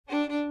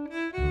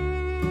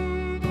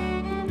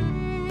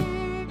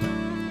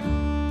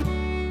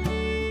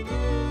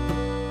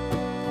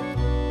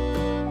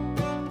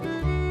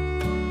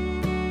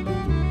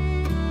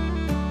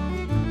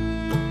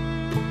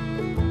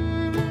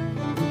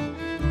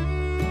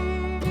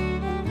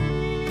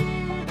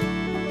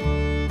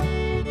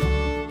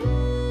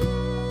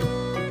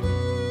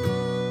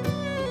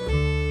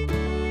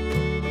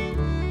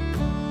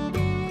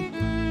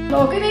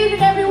Oh, good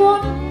evening,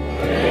 everyone.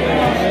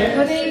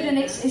 Good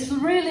evening. It's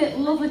really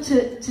lovely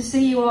to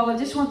see you all. I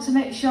just want to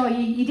make sure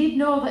you did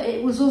know that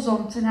it was us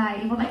on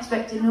tonight. You weren't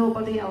expecting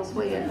nobody else,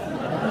 were you?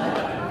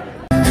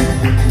 I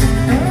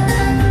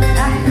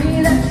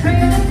hear that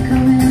train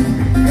coming.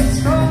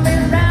 It's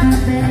rolling round the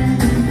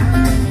bend.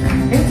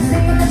 It's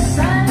in the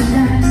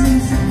sunshine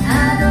since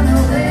I don't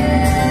know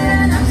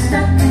when. I'm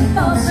stuck in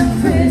Folsom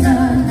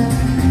Prison.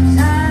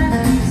 Time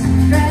is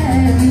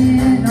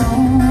dragging on.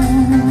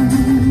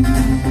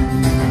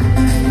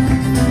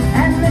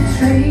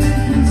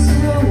 Trains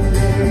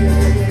rolling.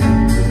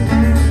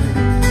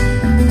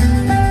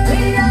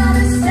 We are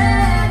the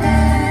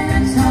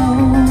standing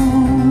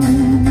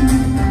tone.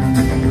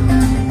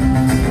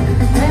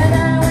 When I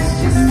was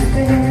just a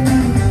baby,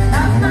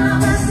 my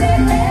mama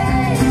said,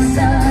 hey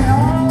son,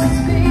 always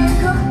be a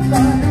good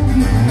boy.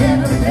 You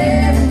never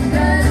let it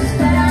guns,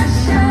 but I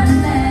shot a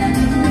man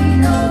and we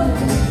know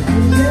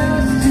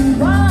just to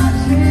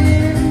watch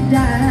him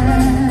die.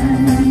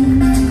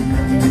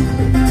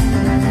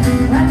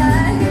 When I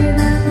hear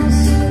that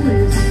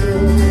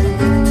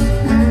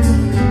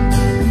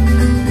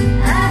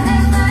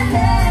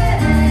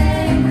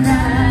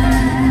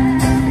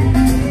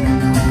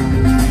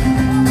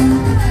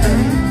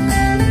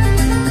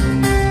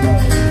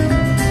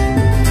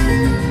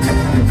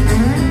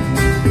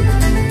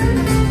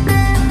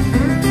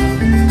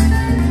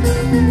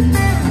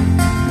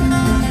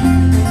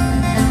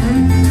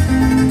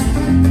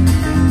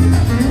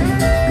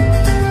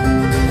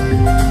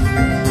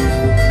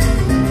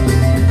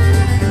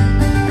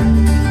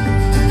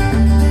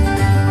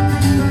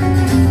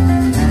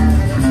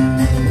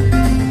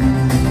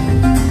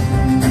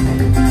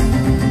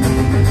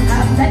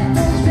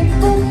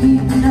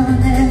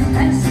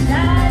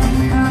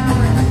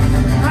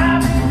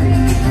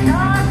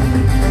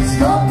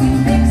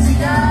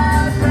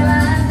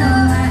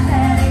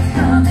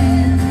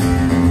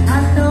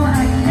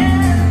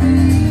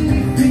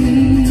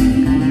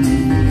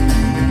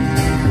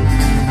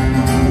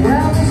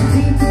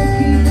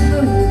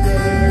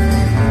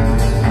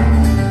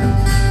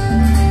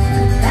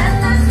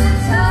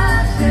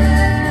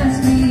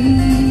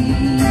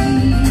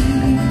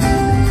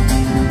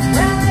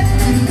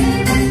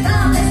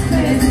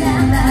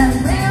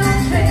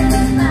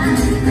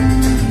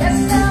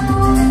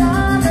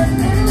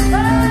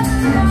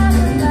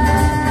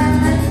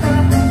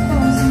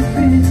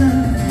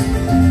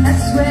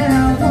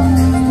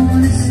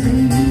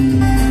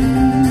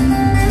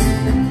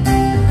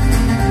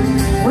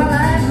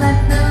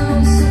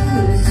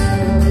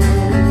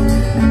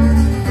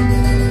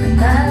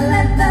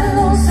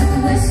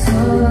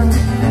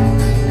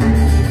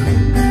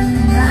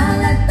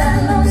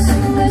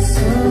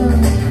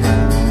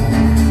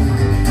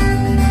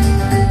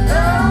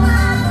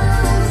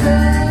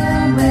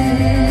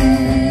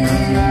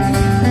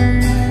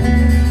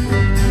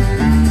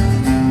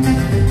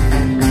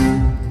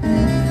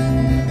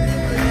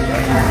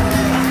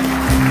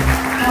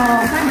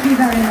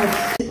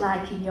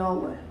in your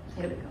world.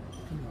 Here we go.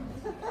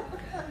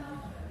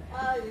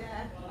 Oh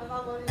yeah, I'm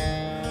on it.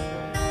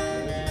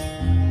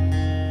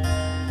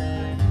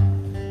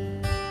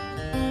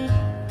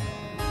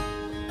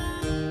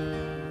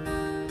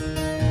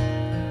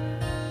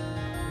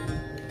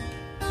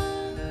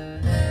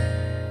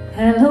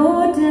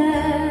 Hello,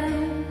 Dad.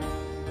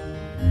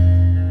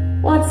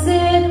 What's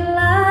it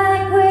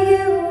like where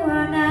you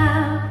are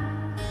now?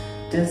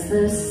 Does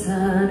the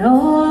sun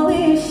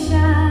always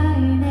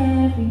shine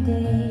every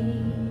day?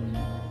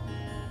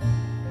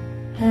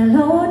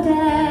 Hello,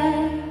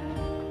 Dad.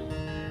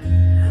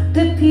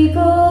 Do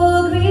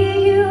people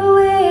greet you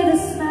with a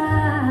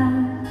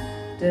smile?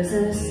 Does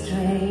a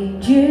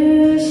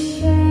stranger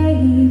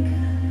shake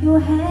your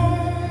hand?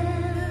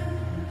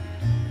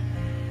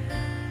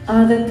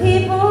 Are the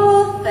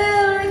people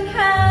filled with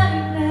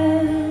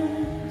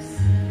kindness,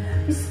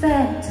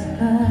 respect and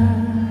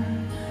love?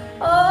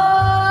 Oh,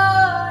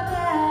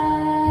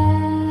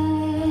 Dad,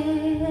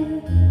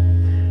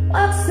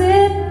 what's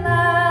it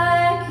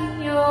like in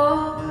your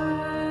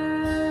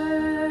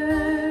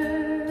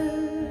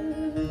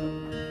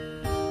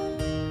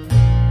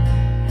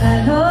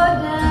Hello,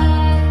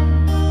 Dad.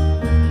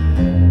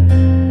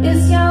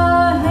 Is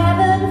your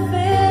heaven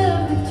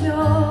filled with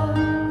joy?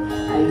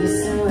 Are you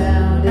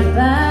surrounded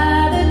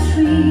by the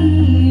trees?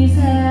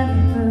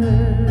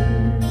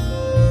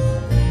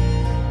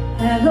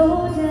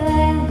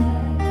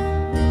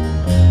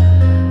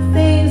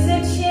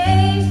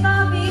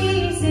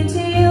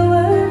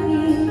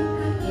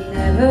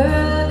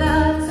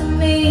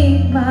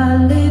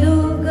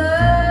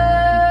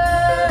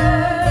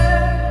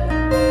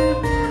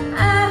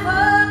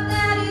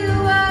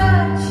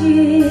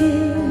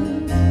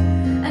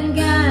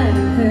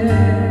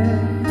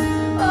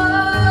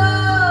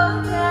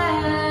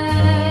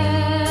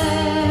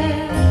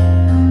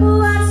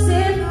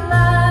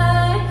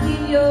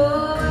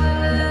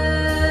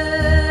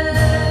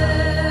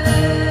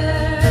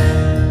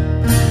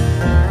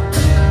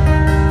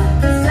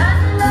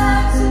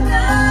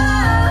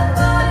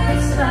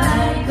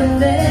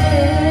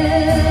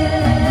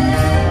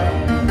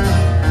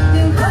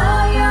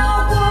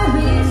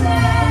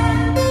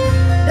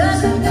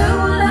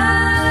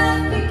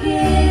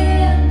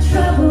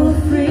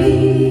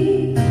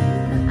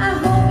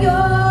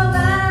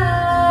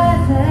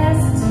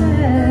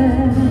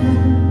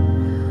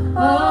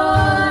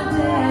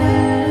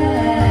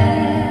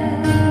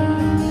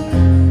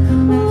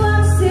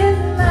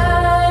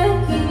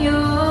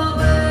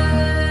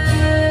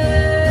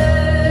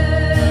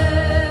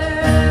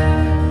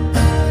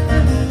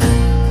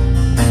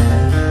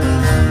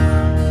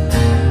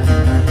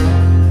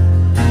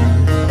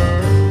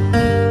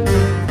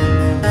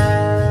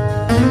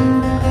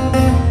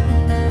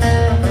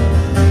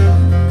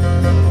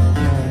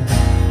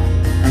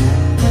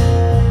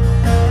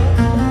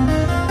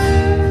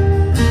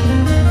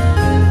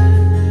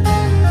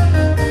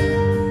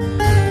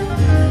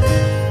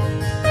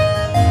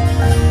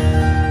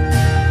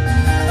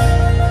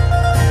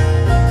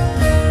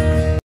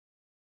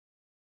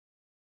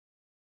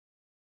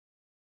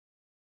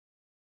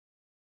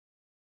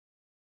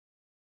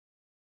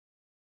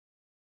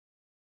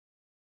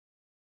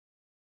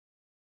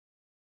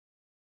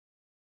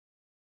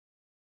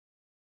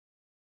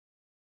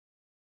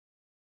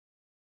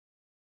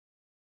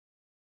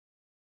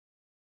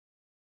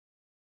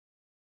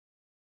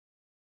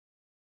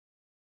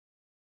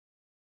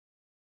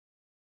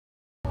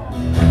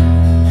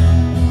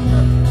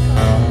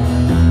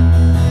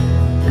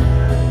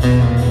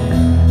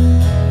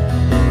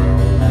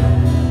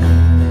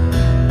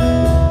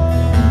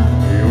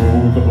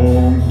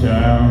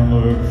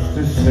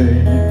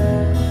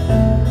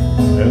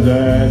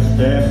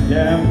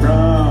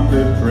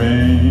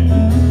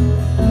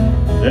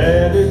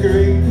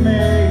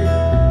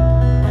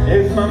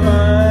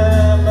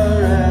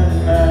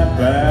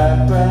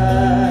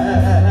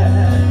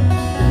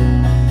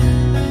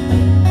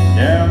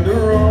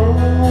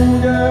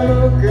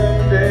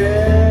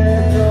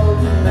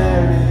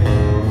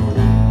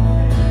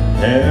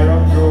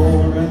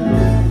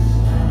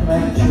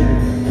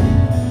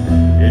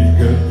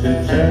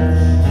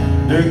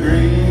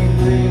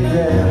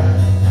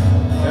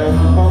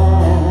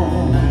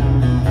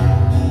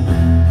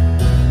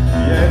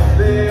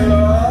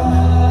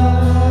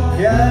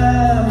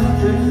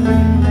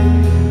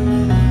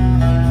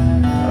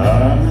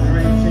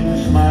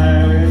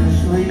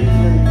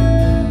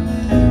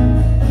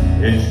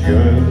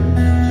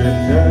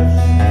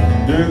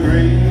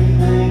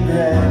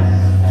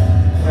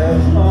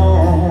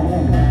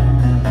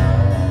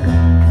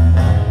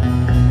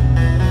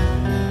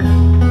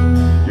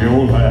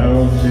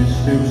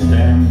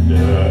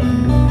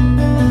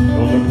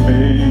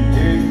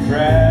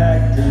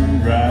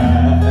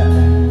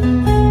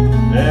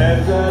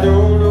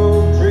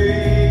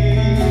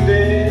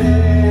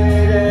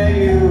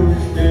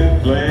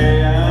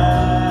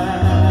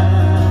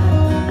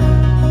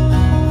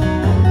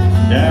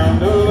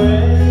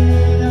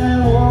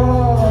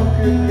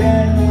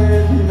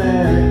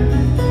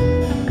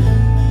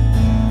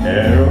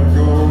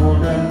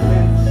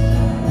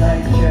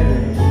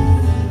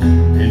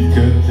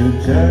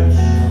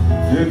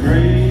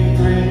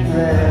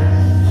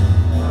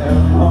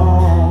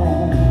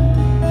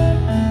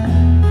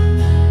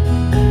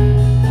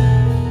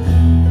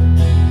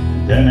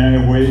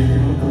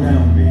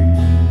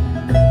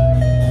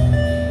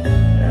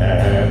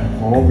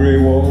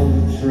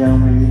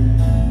 around me.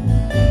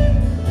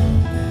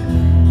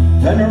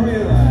 Then I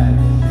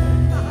realized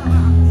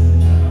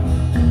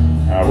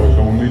I was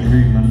only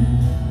dreaming.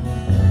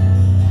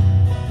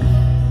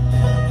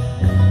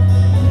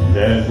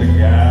 There's the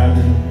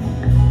garden,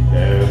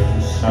 there's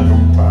the San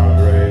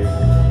Padre.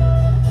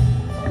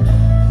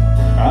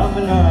 Arm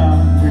in arm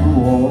we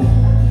walk,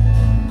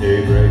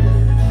 daybreak.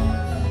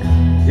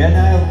 Then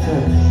I'll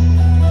touch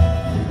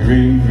the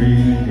green,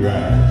 green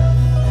grass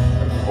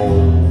of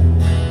home.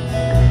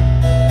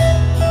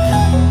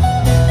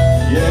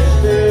 Yes,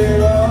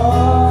 they'll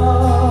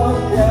all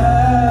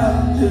come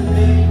to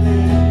meet me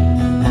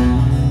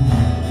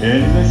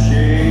in the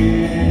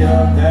shade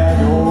of that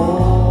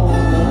old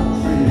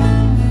tree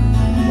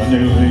when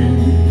they lay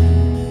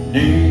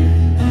neath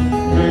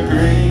the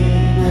green,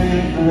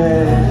 green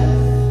grass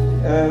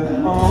of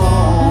home.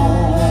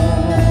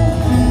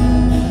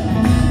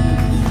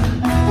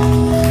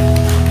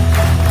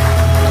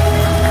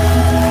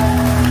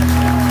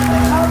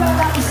 How about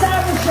that? The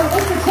Sarah Show.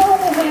 Mr.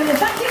 Corbin here.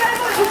 Thank you very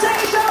much for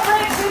taking a short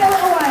break. See you in a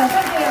little while.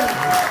 Thank you.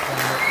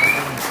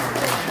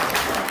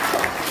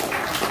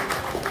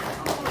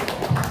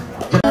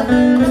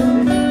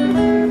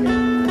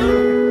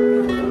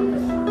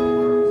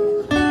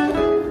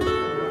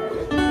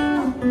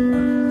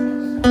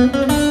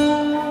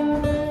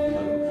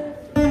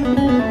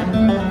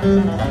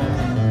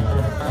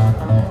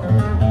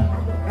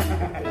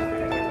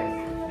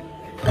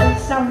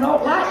 Sound not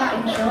like that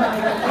intro.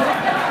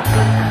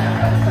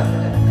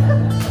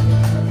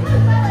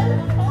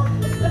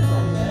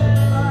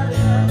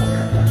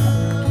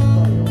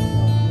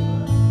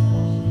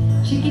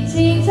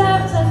 Chiquitita,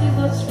 tell me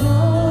what's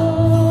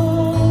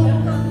wrong.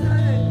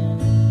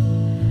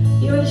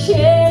 You're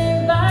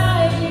ashamed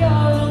by your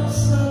own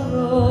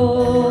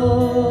sorrow.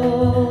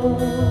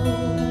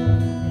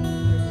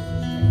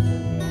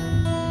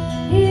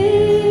 In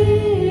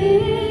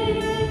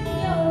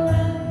your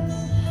eyes,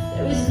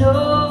 there is no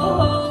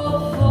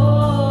hope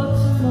for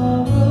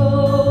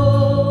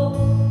tomorrow.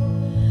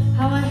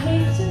 How I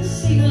hate to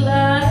see you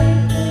like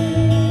this.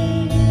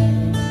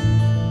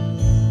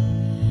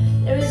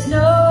 There is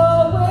no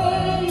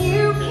way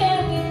you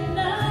can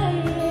deny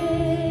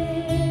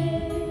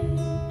it.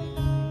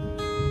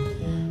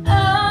 I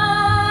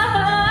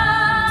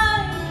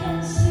can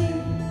see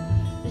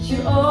that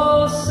you're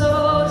all so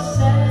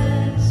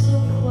sad, so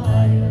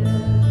quiet.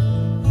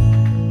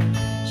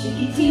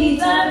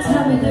 Chiquitita,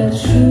 tell me the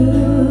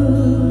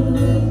truth.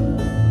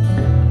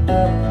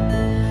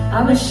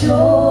 I'm a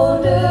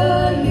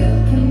shoulder you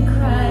can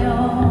cry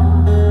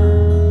on.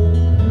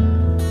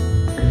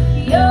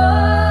 Your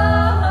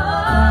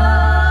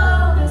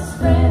best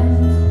friend,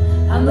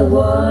 I'm the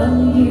one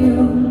you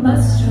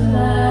must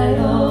rely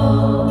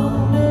on.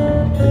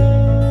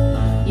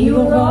 You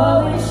were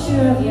always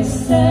sure of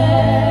yourself.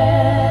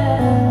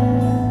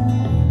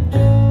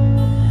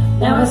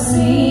 Now I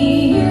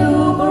see you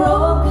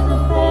broken the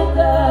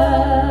feather.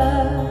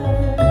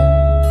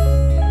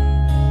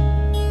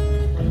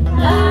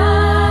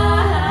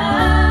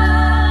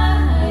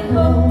 I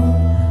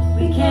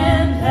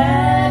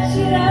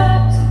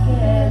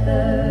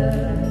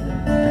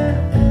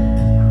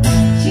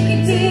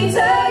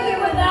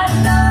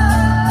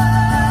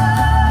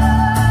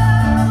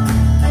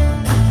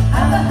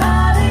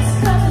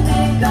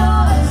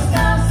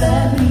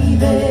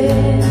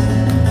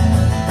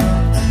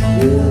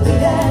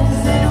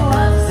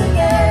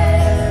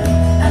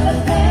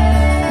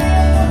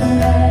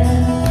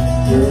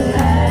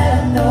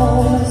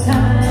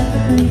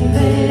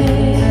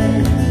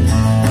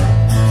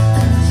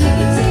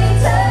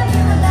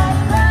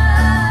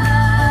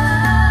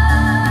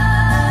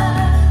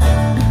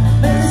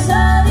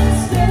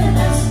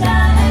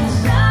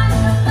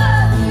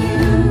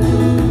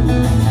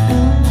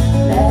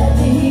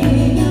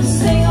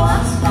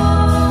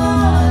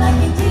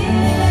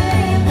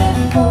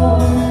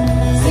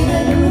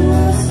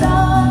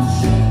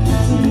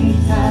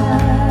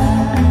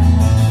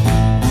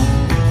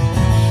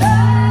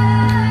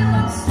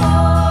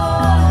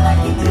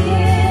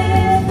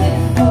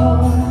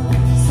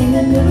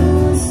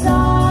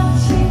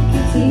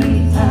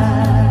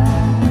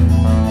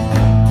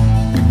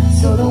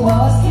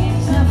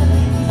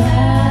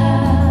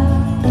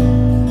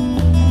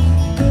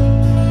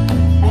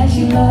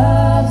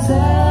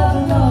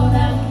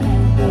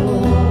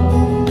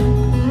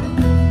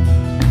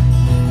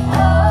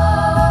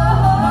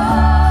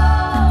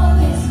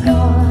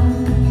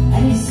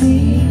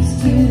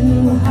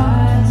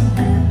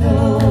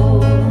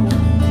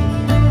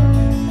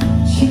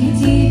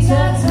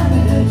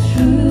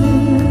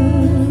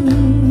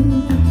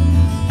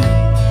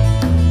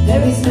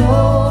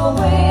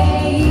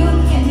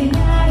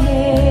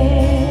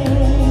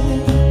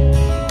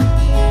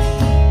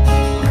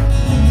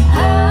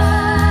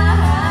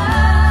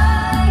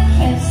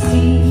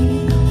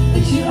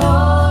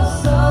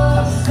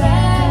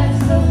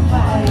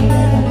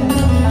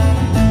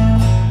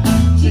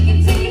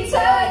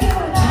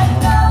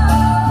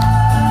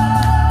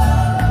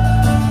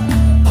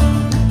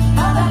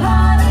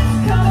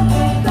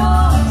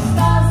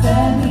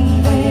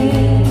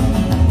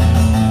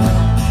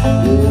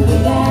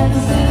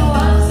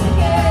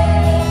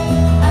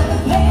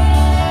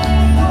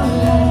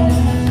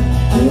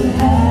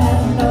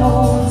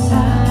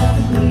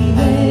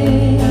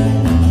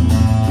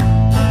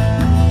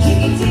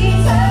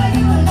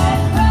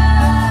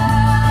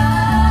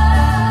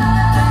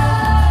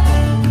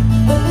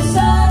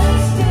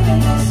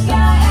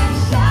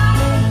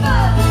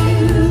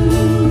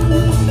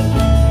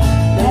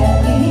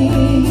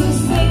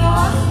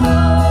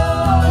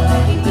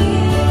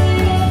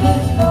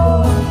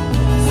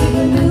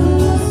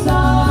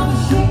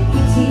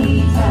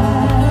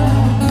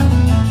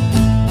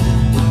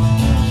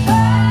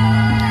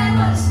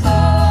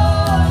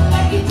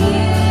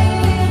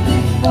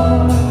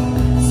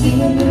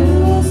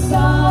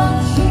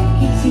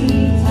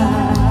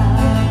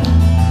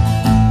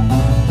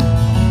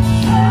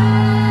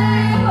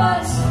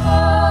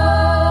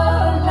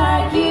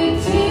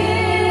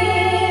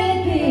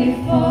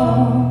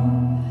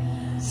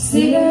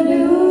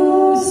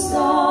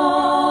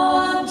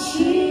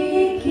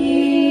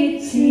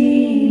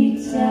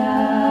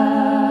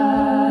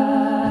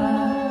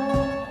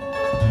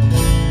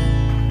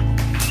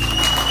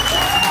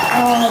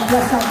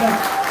bless Amber.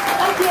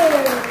 Thank you.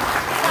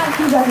 Thank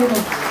you very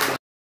much.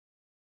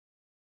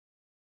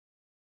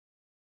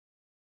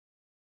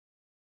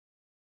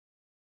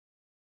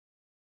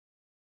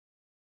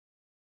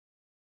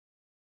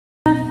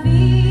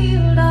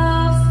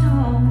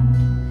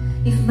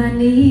 If my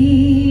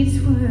needs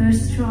were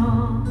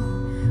strong,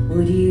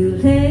 would you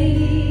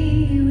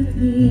lay with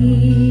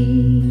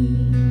me?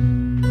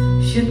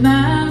 Should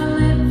my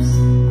lips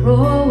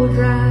grow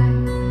dry,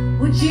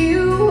 would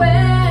you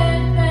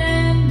wet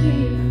them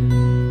dear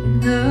in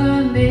the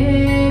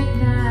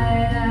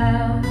midnight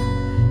hour?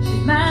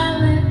 Should my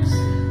lips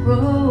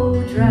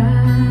grow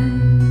dry,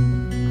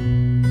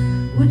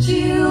 would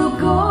you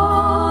go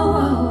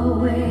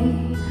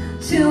away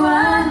to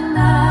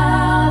another?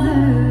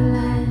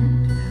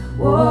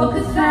 Walk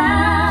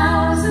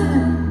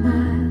 1,000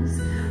 miles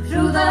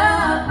through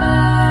the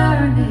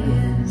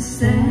burning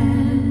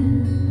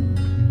sand,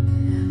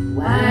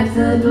 wipe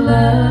the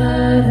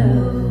blood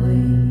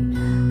away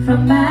from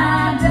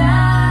my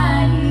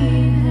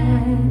dying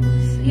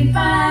hands. If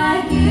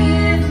I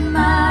give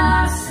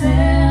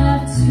myself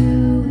to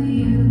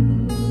you,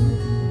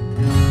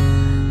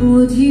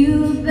 would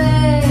you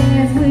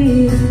bathe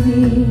with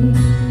me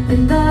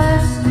in the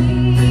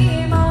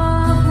stream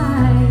of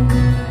light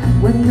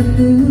when the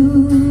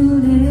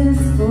moon is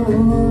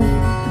full?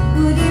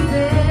 Would you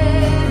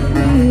bathe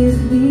with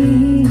me?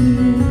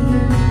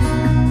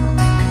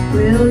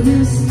 Will you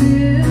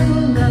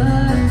still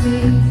love me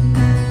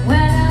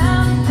when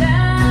I'm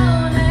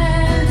down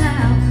and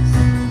out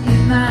in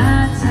my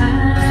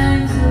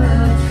times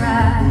of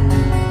trial?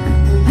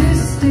 Will you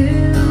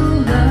still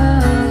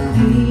love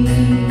me?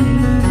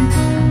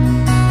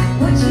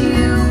 Would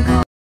you go?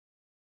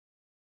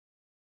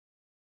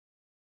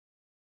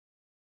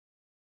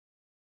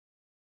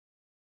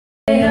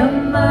 A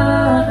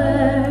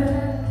mother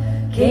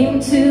came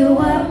to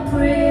a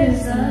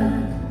prison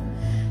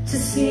to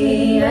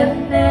see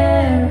an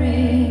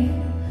erring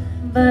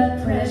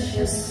but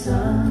precious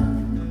son.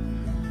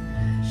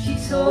 She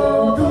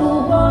told the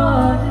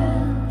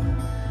warden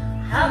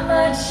how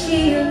much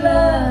she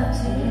loved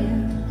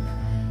him.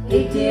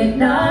 It did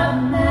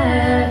not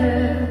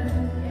matter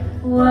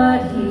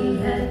what he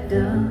had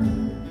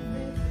done.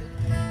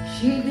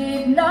 She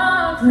did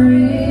not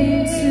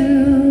bring to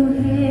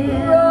him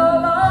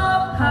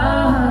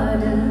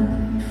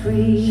pardon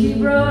free. She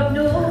brought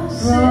no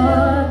sin,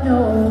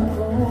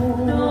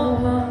 no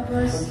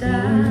purpose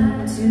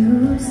to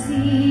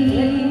see.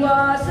 It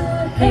was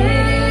a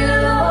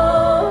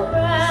halo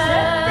bright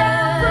sent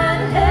down from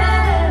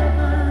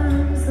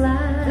heaven's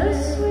light, the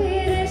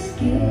sweetest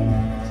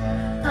gift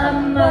a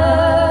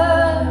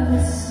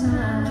mother's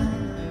smile.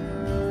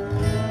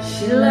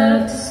 She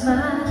loved to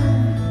smile.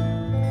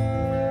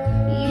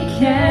 You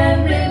can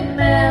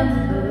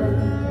remember,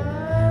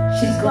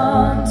 she's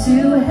gone to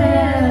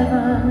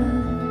heaven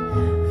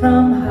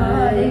from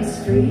heartaches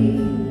free.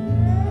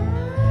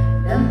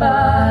 The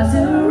bars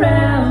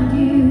around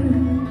you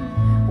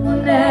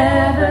will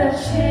never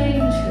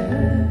change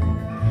her.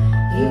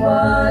 He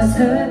was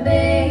her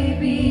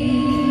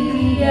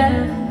baby,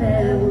 and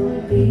there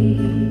will be.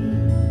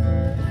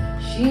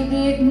 She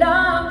did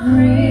not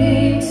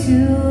bring to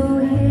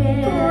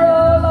him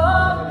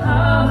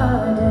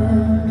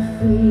pardon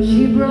free.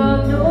 She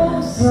brought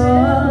no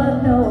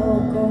sin, no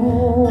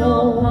gold, no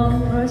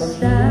one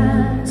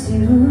person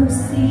to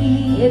see.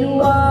 It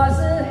was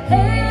a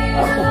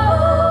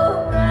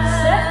halo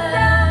sent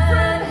down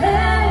from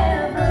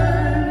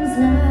heaven's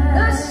light,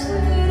 the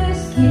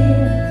sweetest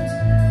gift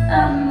a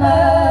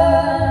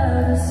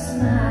mother's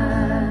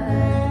smile.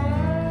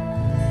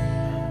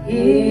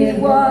 It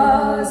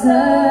was a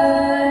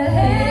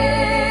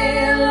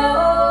halo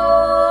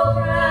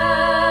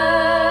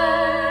bright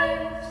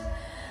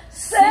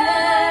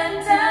sent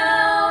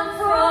down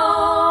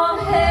from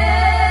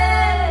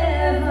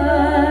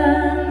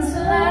heaven's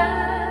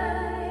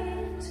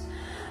light,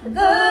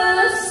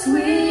 the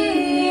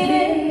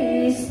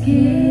sweetest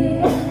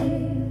gift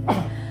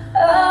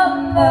a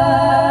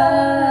mother's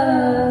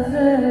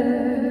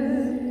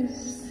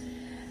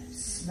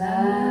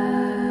smile.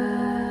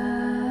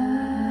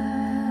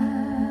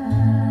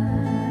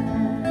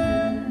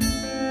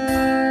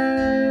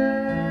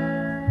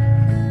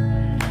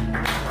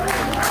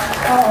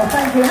 Oh,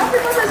 thank you. Happy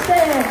Mother's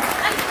Day.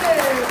 Thank you.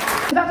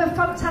 We've had a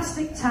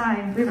fantastic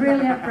time. We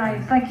really have,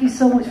 Brian. Thank you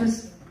so much. We're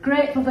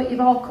grateful that you've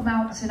all come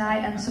out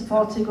tonight and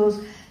supporting us.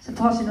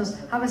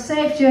 Have a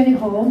safe journey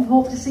home.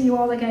 Hope to see you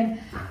all again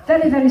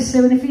very, very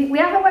soon. We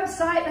have a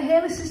website, the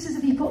Keighley Sisters.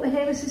 If you put the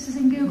Keighley Sisters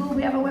in Google,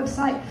 we have a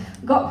website.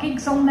 We've got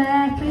gigs on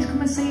there. Please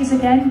come and see us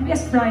again.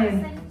 Yes,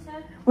 Brian.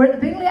 We're at the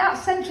Bingley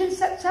Arts Centre in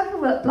September.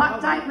 We're at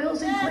Black Dyke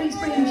Mills in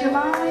Queensbury in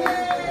July.